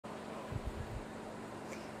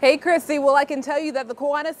Hey, Christy. Well, I can tell you that the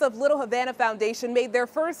Kiwanis of Little Havana Foundation made their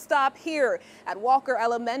first stop here at Walker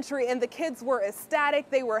Elementary, and the kids were ecstatic.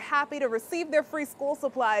 They were happy to receive their free school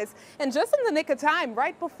supplies, and just in the nick of time,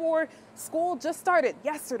 right before school just started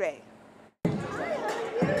yesterday.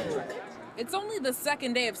 It's only the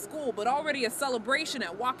second day of school, but already a celebration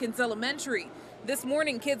at Watkins Elementary. This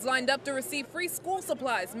morning, kids lined up to receive free school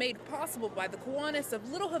supplies made possible by the Kiwanis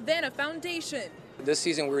of Little Havana Foundation. This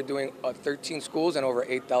season, we're doing 13 schools and over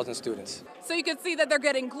 8,000 students. So you can see that they're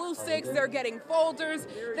getting glue sticks, they're getting folders,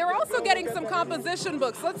 they're also getting some composition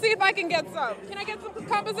books. Let's see if I can get some. Can I get some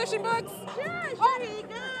composition books? Sure, there you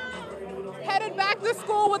go. Headed back to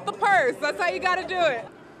school with the purse. That's how you got to do it.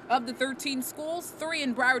 Of the 13 schools, 3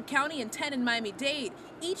 in Broward County and 10 in Miami-Dade,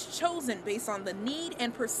 each chosen based on the need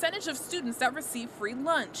and percentage of students that receive free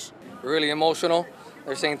lunch. Really emotional.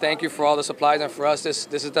 They're saying thank you for all the supplies, and for us, this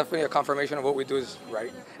is definitely a confirmation of what we do is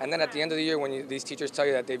right. And then at the end of the year, when these teachers tell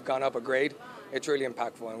you that they've gone up a grade, it's really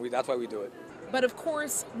impactful, and that's why we do it. But of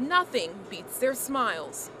course, nothing beats their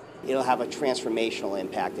smiles. It'll have a transformational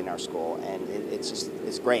impact in our school, and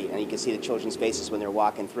it's great. And you can see the children's faces when they're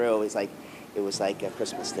walking through. It was like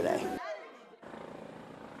Christmas today.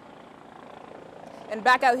 And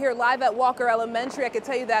back out here live at Walker Elementary, I can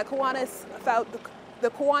tell you that the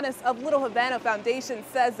Kiwanis of Little Havana Foundation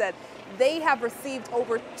says that they have received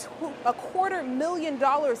over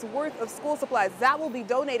 $250,000 worth of school supplies that will be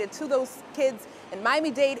donated to those kids in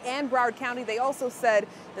Miami-Dade and Broward County. They also said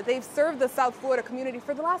that they've served the South Florida community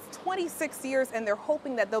for the last 26 years, and they're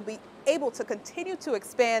hoping that they'll be able to continue to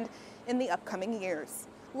expand in the upcoming years.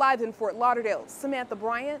 Live in Fort Lauderdale, Samantha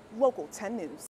Bryant, Local 10 News.